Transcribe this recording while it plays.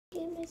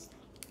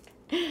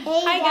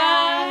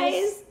Hi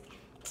guys!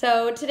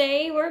 So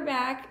today we're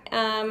back.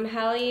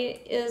 Hallie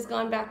is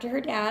gone back to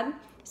her dad.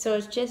 So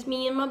it's just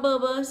me and my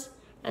bubas,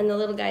 and the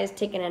little guy's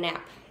taking a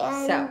nap.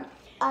 And so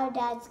our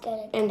dad's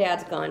gonna. And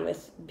dad's gone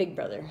with Big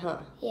Brother, huh?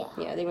 Yeah.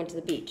 Yeah, they went to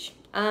the beach.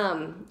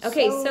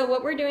 Okay, so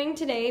what we're doing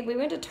today, we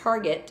went to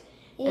Target,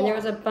 and there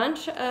was a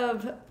bunch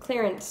of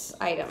clearance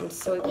items.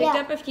 So we picked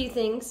up a few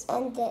things.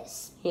 And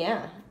this.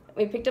 Yeah.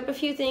 We picked up a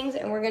few things,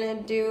 and we're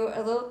gonna do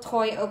a little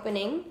toy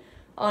opening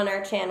on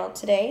our channel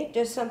today.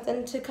 Just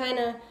something to kind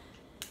of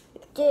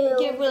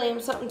give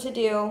William something to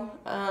do,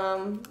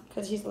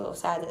 because he's a little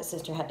sad that his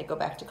sister had to go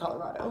back to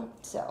Colorado.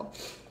 So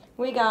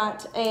we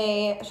got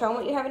show them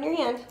what you have in your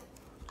hand.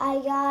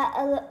 We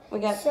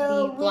got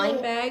the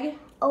blind bag.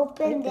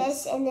 Open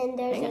this, and then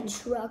there's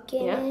a truck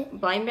in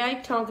it. Blind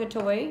bag Tonka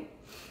toy.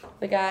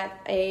 We got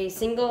a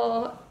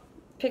single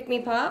Pick Me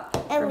Pop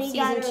from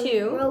season 2. And we got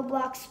a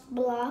Roblox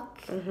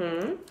block.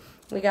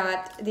 We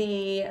got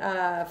the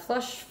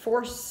Flush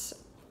Force.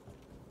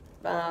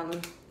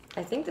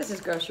 I think this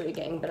is Grocery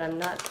Gang, but I'm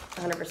not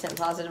 100%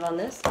 positive on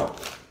this.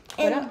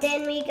 And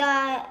then we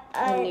got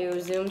a new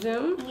Zoom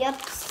Zoom.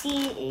 Yep,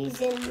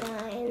 season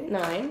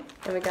 9.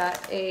 And we got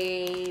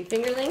a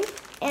Fingerling.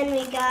 And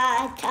we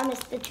got Thomas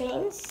the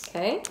Trains.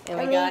 Okay. And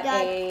we got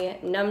a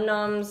Num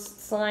Noms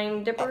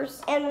Slime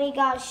Dippers. And we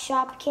got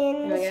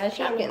Shopkins. And we got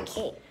Shopkins.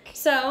 Cake.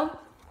 So,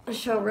 I'll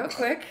show real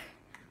quick.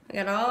 We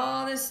got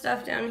all this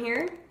stuff down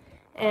here.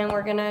 And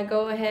we're going to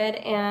go ahead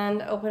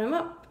and open them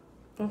up.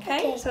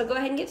 Okay? So go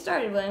ahead and get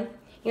started, William.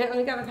 You know, let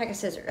me grab a pair of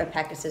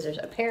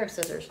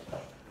scissors.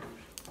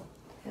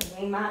 Because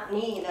we might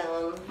need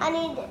them. I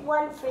need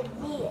one for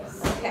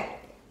this. Okay.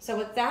 So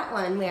with that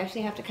one, we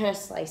actually have to kind of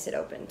slice it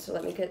open. So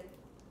let me get...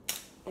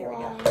 There we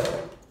go.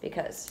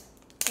 Because...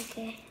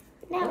 Okay.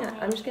 Now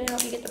I'm just going to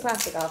help you get the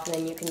plastic off, and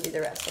then you can do the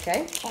rest,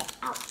 okay? Okay.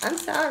 Ouch. I'm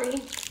sorry.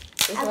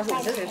 This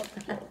wasn't scissors.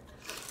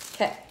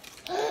 Okay.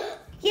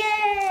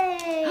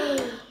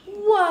 Yay!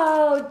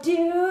 Whoa, dude!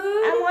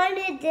 I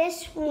wanted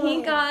this one.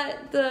 He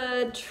got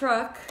the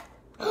truck.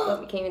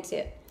 Oh, you can't even see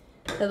it.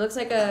 It looks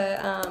like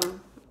a,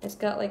 it's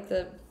got like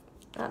the,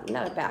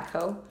 not a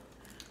backhoe.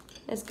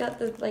 It's got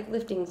the like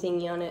lifting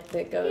thingy on it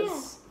that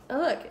goes, oh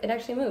look, it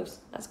actually moves.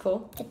 That's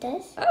cool. It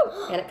does?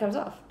 Oh, and it comes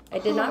off.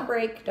 It did not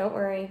break, don't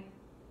worry.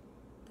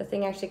 The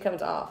thing actually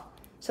comes off.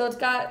 So it's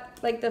got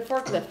like the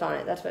forklift on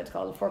it. That's what it's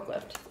called, a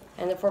forklift.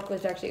 And the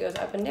forklift actually goes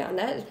up and down.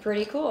 That is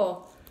pretty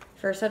cool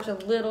for such a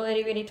little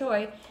itty bitty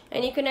toy.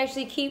 And you can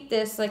actually keep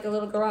this like a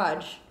little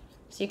garage.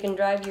 So you can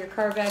drive your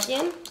car back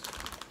in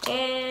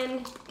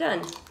and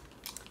done.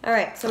 All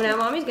right, so now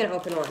Mommy's gonna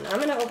open one. I'm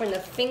gonna open the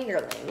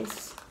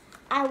Fingerlings.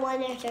 I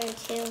wanted her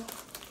to.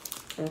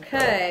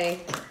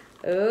 Okay.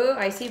 Oh,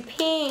 I see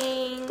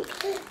pink.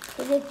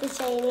 Is it the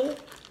shiny?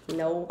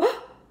 No.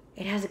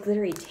 It has a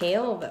glittery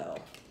tail though.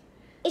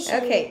 It's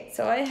shiny. Okay,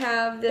 so I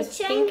have this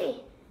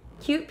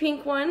cute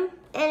pink one.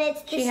 And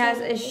it's She has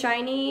a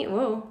shiny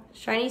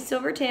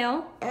silver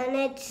tail. And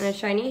a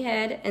shiny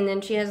head, and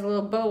then she has a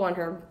little bow on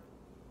her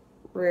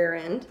rear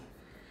end.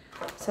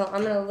 So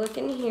I'm gonna look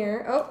in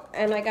here. Oh,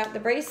 and I got the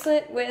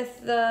bracelet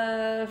with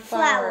the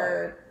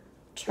flower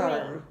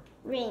charm.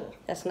 Ring.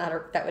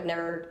 That would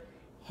never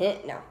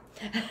hit, no.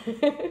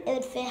 It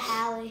would fit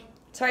Hallie.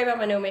 Sorry about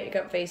my no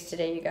makeup face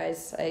today, you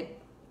guys. I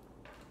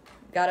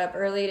got up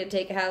early to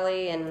take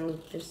Hallie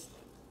and just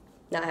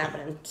not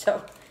happening,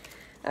 so.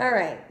 All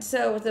right,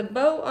 so with a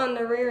bow on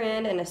the rear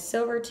end and a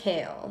silver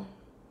tail.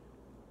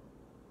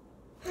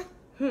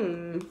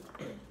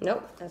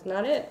 Nope, that's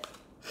not it.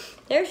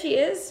 There she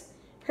is.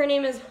 Her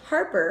name is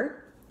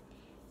Harper,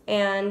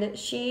 and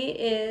she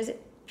is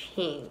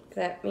pink.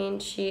 That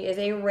means she is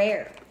a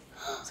rare.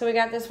 So we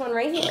got this one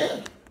right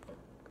here.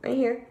 Right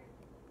here.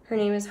 Her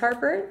name is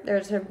Harper.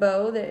 There's her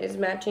bow that is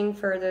matching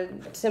for the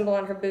symbol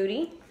on her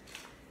booty.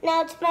 Now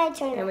it's my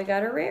turn. And we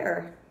got a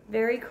rare.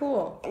 Very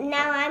cool.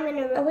 Now I'm going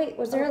to... Oh, wait.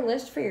 Was there a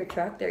list for your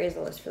truck? There is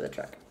a list for the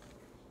truck.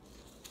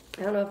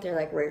 I don't know if they're,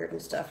 like, rare and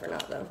stuff or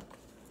not, though.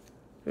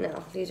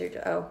 No. These are...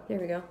 Oh, there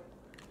we go.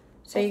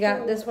 So you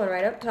got this one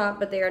right up top,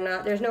 but they are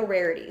not... There's no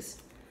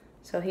rarities.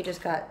 So he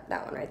just got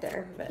that one right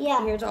there. But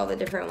here's all the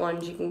different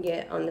ones you can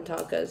get on the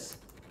Tonkas.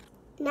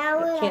 Now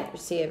I can't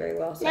see it very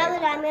well. Now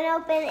what I'm going to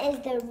open is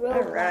the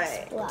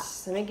Roblox block.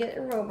 Let me get a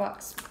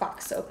Roblox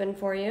box open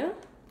for you.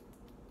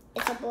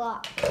 It's a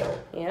block.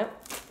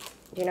 Yep.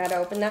 Do you know how to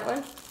open that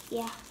one?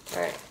 Yeah.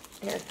 All right.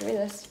 Here, give me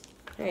this.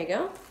 There you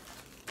go.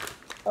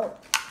 Oh.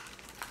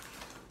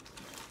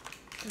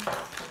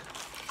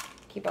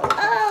 Keep on.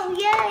 Oh,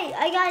 yay!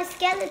 I got a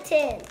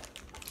skeleton.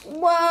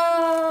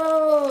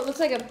 Whoa!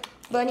 Looks like a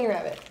bunny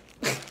rabbit.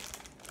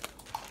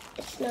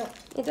 It's not.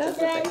 It does. Is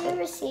there any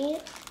receipt?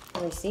 A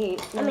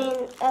receipt? No. I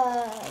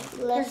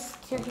mean, list.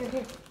 Here.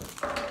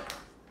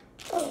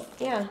 Oh.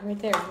 Yeah, right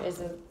there is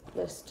the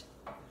list.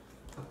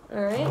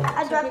 All right.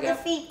 I dropped the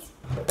feet.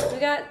 We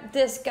got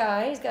this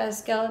guy. He's got a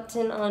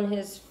skeleton on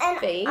his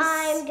face.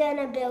 I'm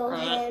gonna build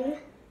him.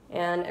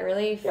 And a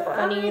really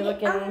funny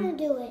looking... I'm gonna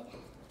do it.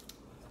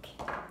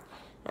 Okay.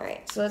 All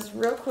right, so let's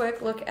real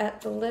quick look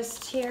at the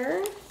list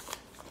here.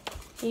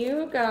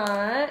 You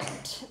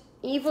got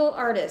Evil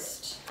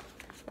Artist.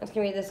 That's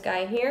gonna be this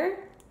guy here.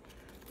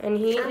 And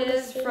he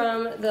is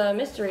from the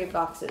mystery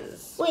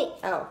boxes. Wait.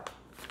 Oh.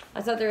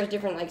 I thought there was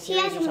different like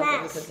series or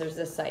something because there's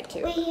this side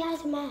too. Wait, he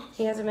has a mask.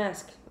 He has a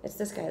mask. It's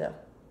this guy though.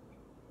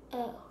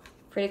 Oh.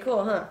 Pretty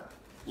cool, huh?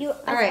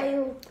 All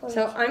right.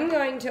 So I'm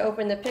going to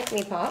open the Pick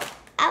Me Pop.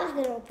 I was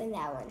gonna open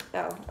that one.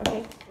 Oh,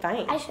 okay.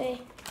 Fine.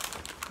 Actually.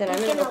 Then I'm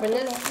gonna open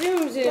this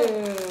Zoom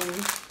Zoom.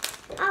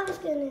 I was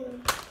gonna.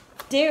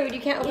 Dude,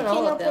 you can't open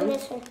all of them.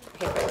 This one.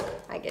 Okay, fine.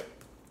 I get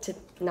to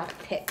not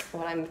pick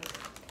what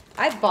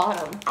I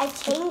bought them. I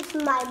changed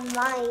my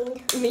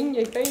mind.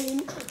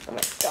 Oh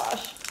my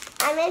gosh.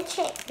 I'm gonna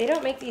change. They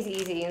don't make these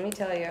easy, let me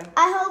tell you.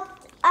 I hope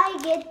I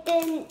get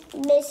the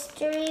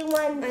mystery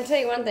one. I tell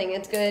you one thing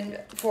it's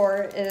good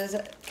for is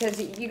because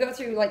you go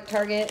through like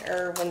Target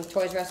or when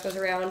Toys R Us goes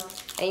around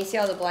and you see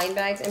all the blind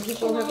bags and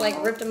people have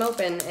like ripped them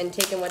open and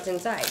taken what's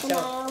inside. Can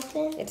I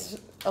open? It's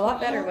a lot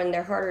better when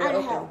they're harder to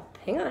open.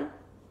 Hang on.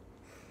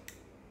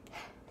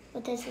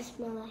 What does it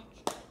smell like?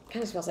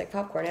 Kind of smells like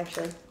popcorn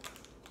actually.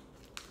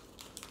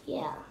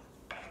 Yeah.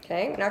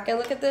 Okay, we're not gonna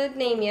look at the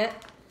name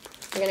yet.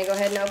 We're gonna go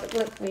ahead and open.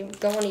 Look, we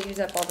don't want to use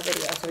up all the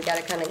video, so we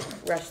gotta kind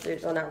of rush through.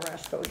 Well, not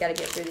rush, but we gotta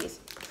get through these.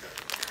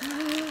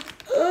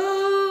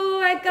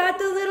 Oh, I got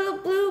the little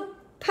blue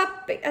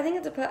puppy. I think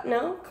it's a pup.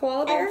 No,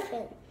 koala bear.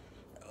 Elephant.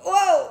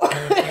 Whoa!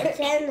 It's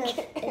an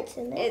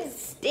elephant. It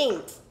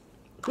stinks.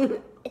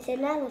 It's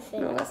an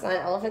elephant. No, that's not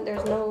an elephant.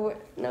 There's no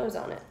nose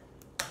on it.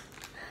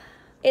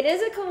 It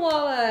is a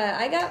koala.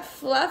 I got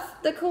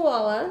Fluff the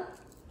koala,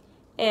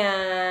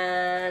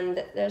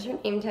 and there's her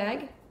name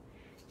tag.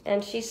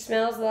 And she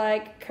smells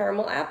like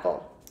caramel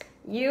apple.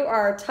 You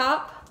are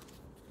top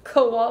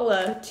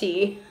koala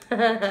tea.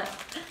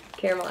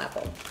 Caramel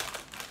apple.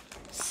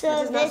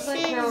 So this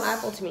is caramel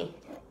apple to me.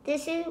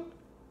 This is.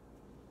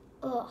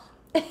 Oh.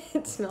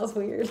 It smells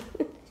weird.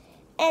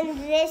 And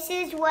this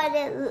is what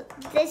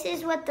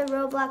the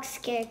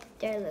Roblox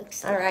character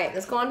looks like. All right,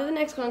 let's go on to the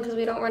next one because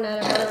we don't want to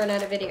run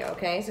out of video.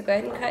 Okay, so go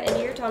ahead and cut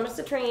into your Thomas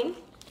the Train.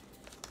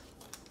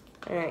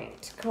 All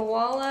right,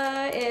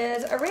 koala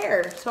is a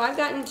rare. So I've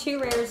gotten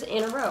 2 rares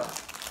in a row.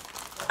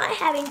 I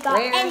haven't got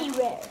any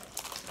rare.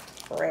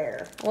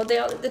 Rare. Well,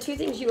 the 2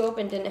 things you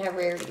opened didn't have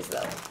rarities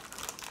though.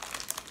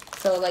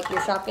 So like your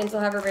Shopkins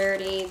will have a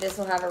rarity, this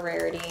will have a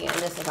rarity, and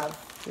this will have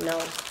this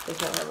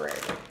won't have a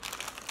rarity.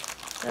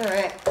 All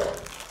right.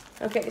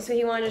 Okay, so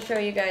he wanted to show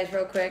you guys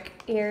real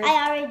quick here.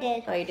 I already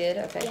did. Oh, you did?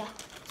 Okay. Yeah.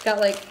 It's got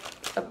like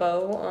a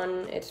bow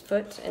on its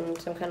foot and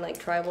some kind of like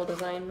tribal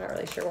design. Not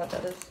really sure what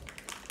that is.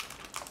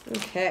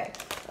 Okay.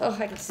 Oh,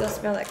 I can still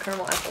smell that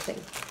caramel apple thing.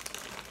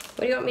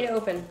 What do you want me to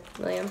open,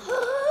 William?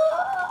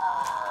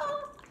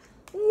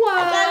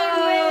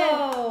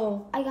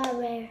 Wow! I got a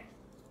rare.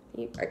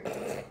 You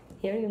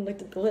haven't even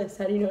looked at the list.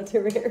 How do you know it's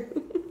a rare?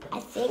 I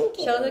think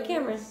Show the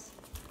camera.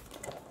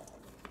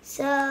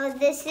 So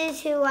this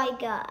is who I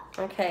got.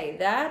 Okay,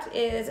 that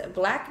is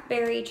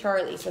Blackberry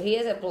Charlie. So he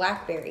is a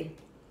blackberry.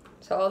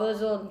 So all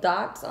those little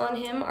dots on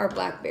him are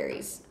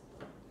blackberries.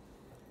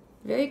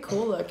 Very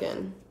cool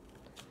looking.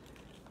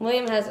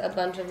 William has a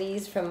bunch of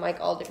these from like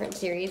all different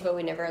series, but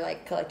we never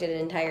like collected an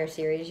entire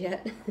series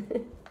yet.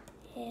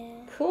 Yeah.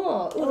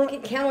 Cool. Ooh, look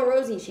at Camel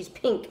Rosie. She's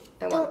pink.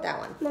 I want that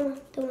one. Mama,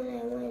 the one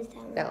I want is that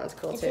one. That one's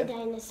cool it's too. It's a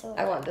dinosaur.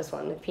 I want this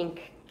one, the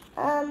pink.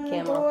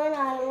 Camel. The one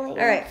I want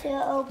you to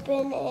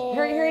open is...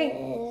 Hurry.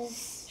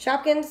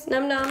 Shopkins,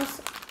 Num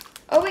Nums.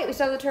 Oh wait, we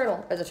saw the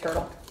turtle. Or the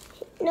turtle.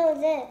 No,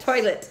 this.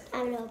 Toilet.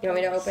 I'm gonna open You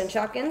want me to open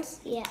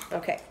Shopkins? Yeah.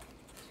 Okay.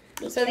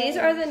 So these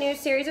are the new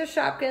series of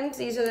Shopkins.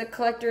 These are the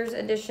collector's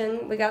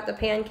edition. We got the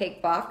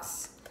pancake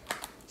box.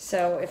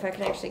 So if I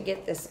can actually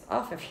get this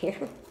off of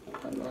here.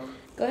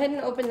 Go ahead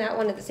and open that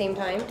one at the same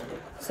time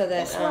so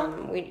that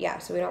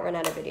so we don't run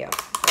out of video.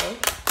 Okay.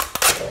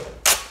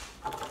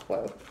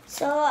 Whoa.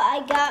 So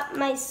I got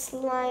my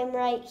slime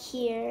right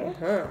here.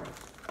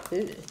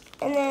 Ew.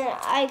 And then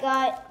I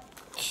got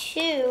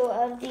 2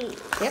 of these.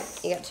 Yep,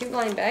 you got 2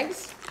 blind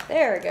bags.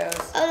 There it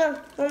goes. Oh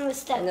no, one was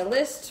stuck. And the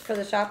list for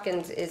the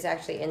Shopkins is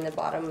actually in the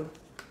bottom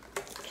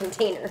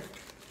container.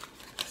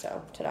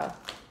 So, ta-da.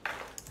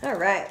 All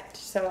right,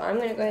 so I'm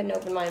gonna go ahead and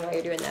open mine while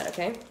you're doing that,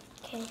 okay?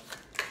 Okay.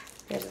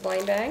 Here's the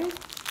blind bag.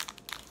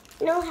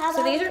 No, how about...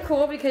 So these are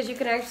cool because you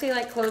can actually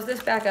like close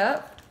this back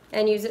up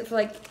and use it for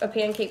like a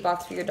pancake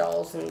box for your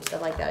dolls and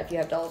stuff like that if you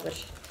have dolls,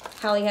 which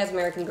Hallie has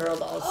American Girl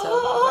dolls, so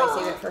I'll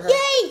probably save it for her.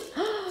 Yay!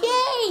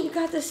 Yay! You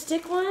got the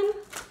stick one?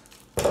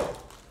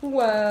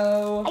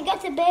 Whoa. I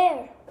got the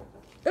bear.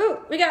 Ooh,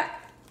 we got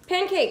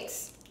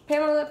pancakes.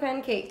 Pamela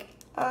pancake.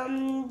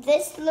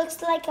 This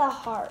looks like a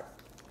heart.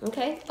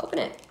 Okay, open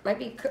it. Might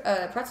be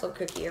pretzel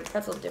cookie or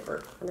pretzel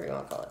dipper, whatever you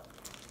want to call it.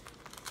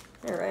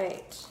 All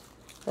right.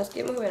 Let's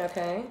get moving,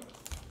 okay?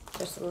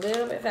 Just a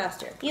little bit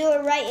faster. You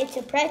were right, it's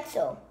a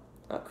pretzel.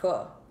 Oh,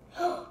 cool.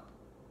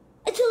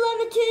 It's a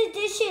limited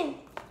edition.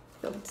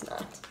 No, it's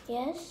not.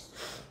 Yes?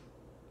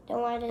 Then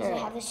why does it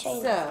have a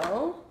shame?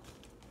 So,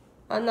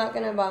 I'm not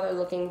going to bother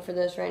looking for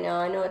this right now.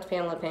 I know it's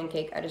Pamela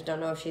Pancake. I just don't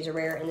know if she's a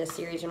rare in this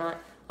series or not.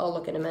 I'll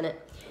look in a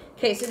minute.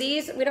 Okay, so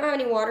these, we don't have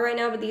any water right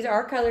now, but these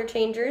are color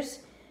changers.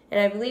 And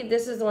I believe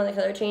this is the one that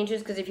color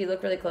changes because if you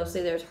look really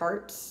closely, there's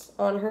hearts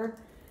on her.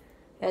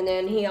 And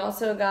then he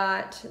also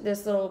got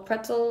this little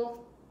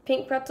pretzel,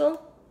 pink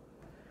pretzel.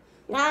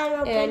 Now I'm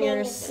opening And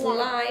your the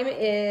slime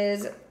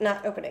is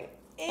not opening.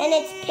 And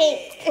it's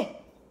pink.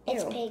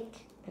 It's Ew. pink.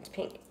 It's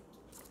pink.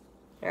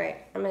 All right,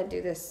 I'm gonna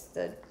do this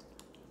the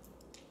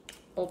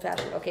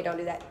old-fashioned. Okay, don't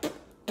do that.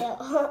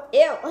 Ew.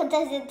 Ew. What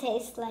does it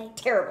taste like?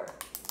 Terrible.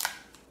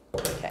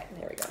 Okay,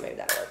 there we go. Maybe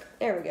that'll work.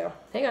 There we go.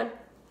 Hang on.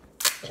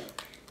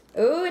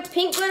 Ooh, it's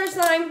pink glitter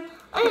slime.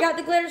 You got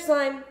the glitter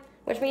slime,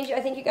 which means I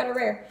think you got a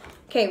rare.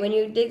 Okay, when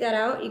you dig that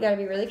out, you gotta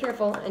be really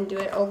careful and do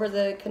it over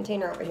the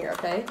container over here,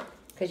 okay?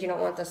 Because you don't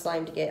want the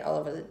slime to get all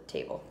over the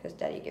table, because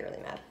Daddy get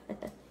really mad.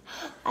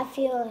 I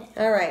feel it.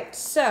 All right,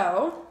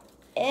 so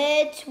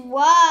It's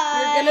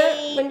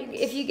white. you're gonna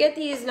if you get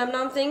these num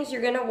num things,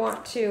 you're gonna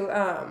want to.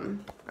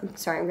 I'm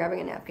sorry, I'm grabbing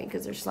a napkin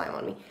because there's slime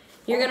on me.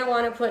 You're gonna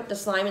want to put the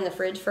slime in the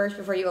fridge first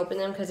before you open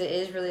them because it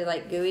is really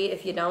like gooey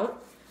if you don't.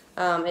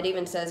 It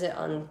even says it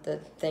on the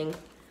thing.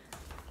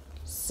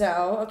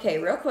 So, okay,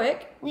 real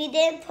quick. We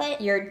didn't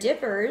put. Your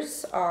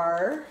dippers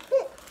are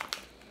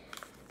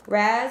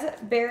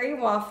Raspberry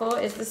Waffle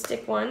is the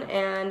stick one,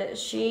 and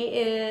she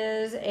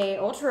is a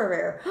ultra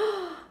rare.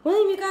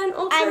 William, you got an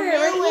ultra rare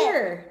right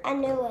here. I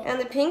knew it. And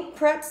the pink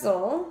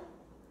pretzel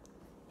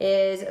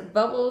is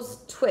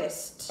Bubbles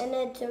Twist, And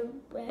it's a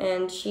red.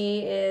 and she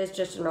is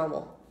just a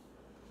normal.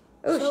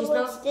 Oh, So she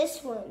what's smells.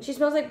 this one? She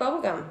smells like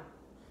bubble gum.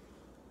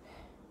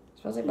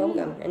 Smells like bubble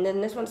gum. And then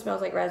this one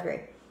smells like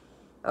raspberry.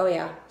 Oh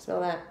yeah,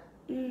 smell that.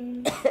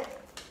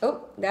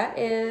 Oh, that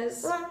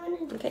is. Well, I'm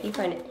gonna Okay, you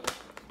find it.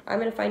 I'm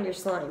gonna find your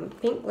slime.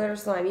 Pink glitter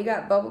slime. You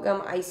got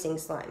bubblegum icing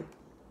slime.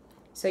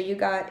 So you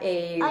got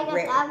a I got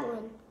rare. that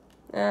one.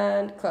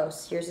 And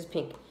close. Yours is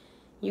pink.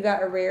 You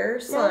got a rare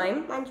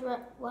slime. No, mine's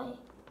white.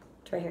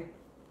 It's right here.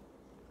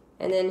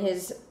 And then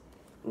his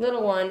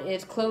little one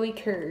is Chloe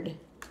Curd.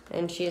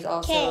 And she is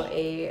also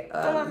a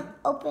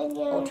Open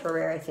your. ultra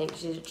rare, I think.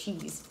 She's a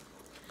cheese.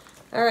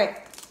 All right.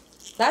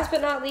 Last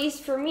but not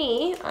least for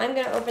me, I'm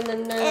going to open the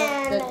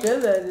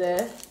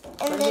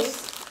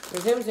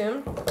zoom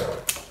zoom.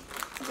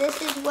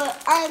 This is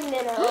what I'm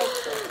gonna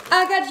open.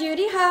 I got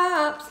Judy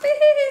Hops.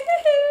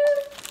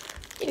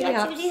 You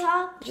got Judy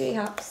Hops? Judy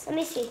Hops. Let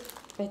me see.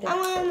 Right there. I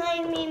want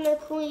my Me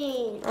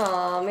McQueen.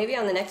 Aw, maybe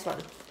on the next one.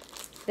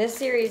 This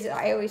series,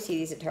 I always see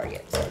these at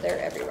Target, so they're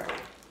everywhere.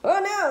 Oh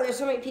no, there's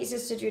so many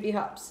pieces to Judy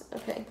Hops.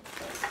 Okay.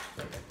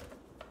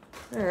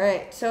 All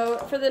right, so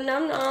for the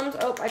Num Noms,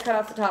 oh, I cut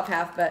off the top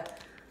half, but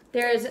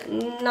there's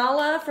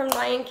Nala from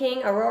Lion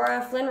King,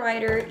 Aurora, Flynn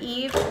Rider,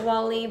 Eve,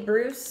 Wally,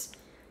 Bruce,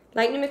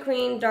 Lightning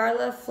McQueen,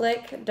 Darla,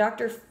 Flick,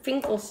 Dr.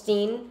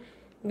 Finkelstein,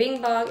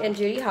 Bing Bong, and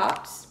Judy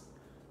Hops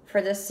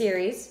for this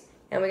series.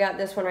 And we got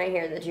this one right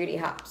here, the Judy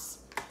Hops.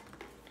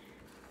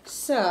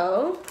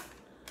 So,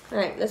 all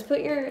right, let's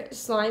put your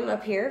slime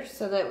up here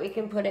so that we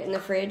can put it in the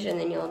fridge and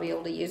then you'll be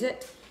able to use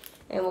it.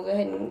 And we'll go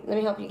ahead and, let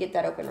me help you get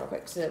that open real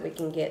quick so that we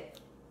can get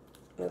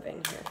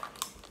moving here.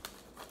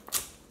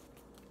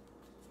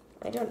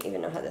 I don't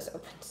even know how this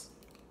opens.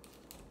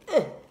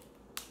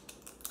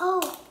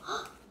 Oh,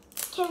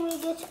 can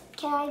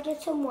I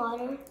get some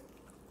water?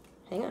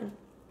 Hang on.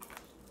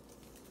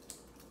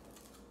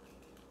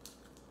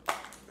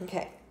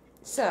 Okay,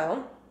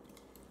 so,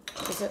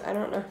 I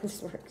don't know if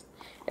this works.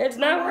 It's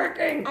not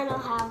working. I know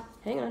how.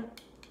 Hang on.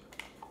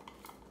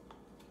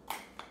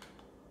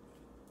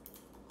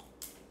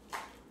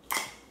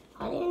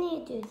 How do you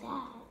need to do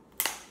that?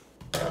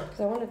 Because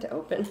I want it to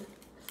open.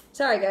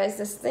 Sorry guys,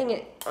 this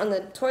thing on the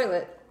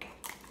toilet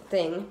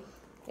thing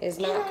is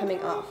not coming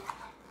off.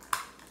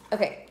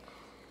 Okay,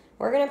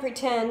 we're gonna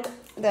pretend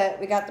that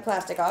we got the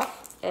plastic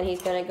off, and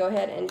he's gonna go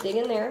ahead and dig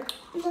in there.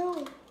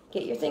 No.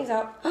 Get your things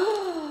out.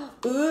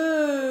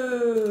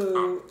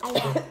 Ooh. I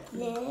got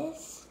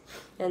this.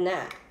 And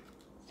that.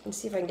 Let's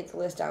see if I can get the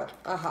list out.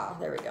 Aha,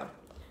 there we go.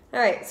 All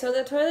right, so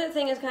the toilet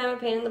thing is kind of a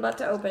pain in the butt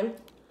to open,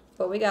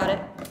 but we got it.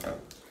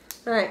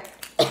 All right,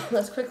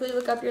 let's quickly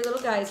look up your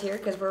little guys here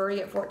because we're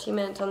already at 14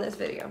 minutes on this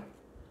video.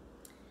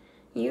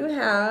 You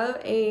have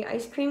a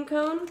ice cream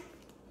cone,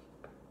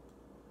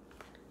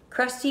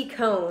 crusty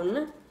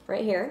cone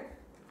right here,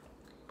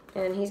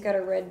 and he's got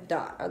a red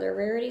dot. Are there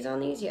rarities on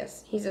these?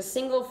 Yes. He's a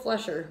single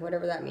flusher,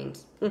 whatever that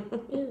means.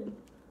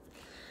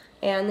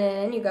 And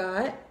then you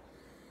got,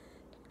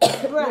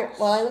 here,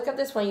 while I look up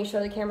this one, you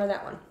show the camera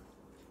that one.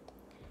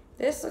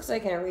 This looks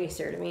like an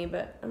eraser to me,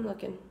 but I'm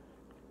looking.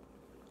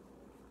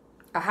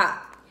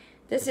 Aha.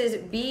 This is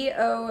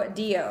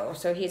B-O-D-O.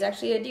 So he's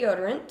actually a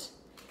deodorant.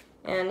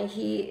 And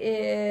he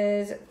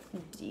is,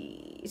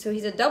 so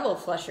he's a double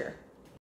flusher.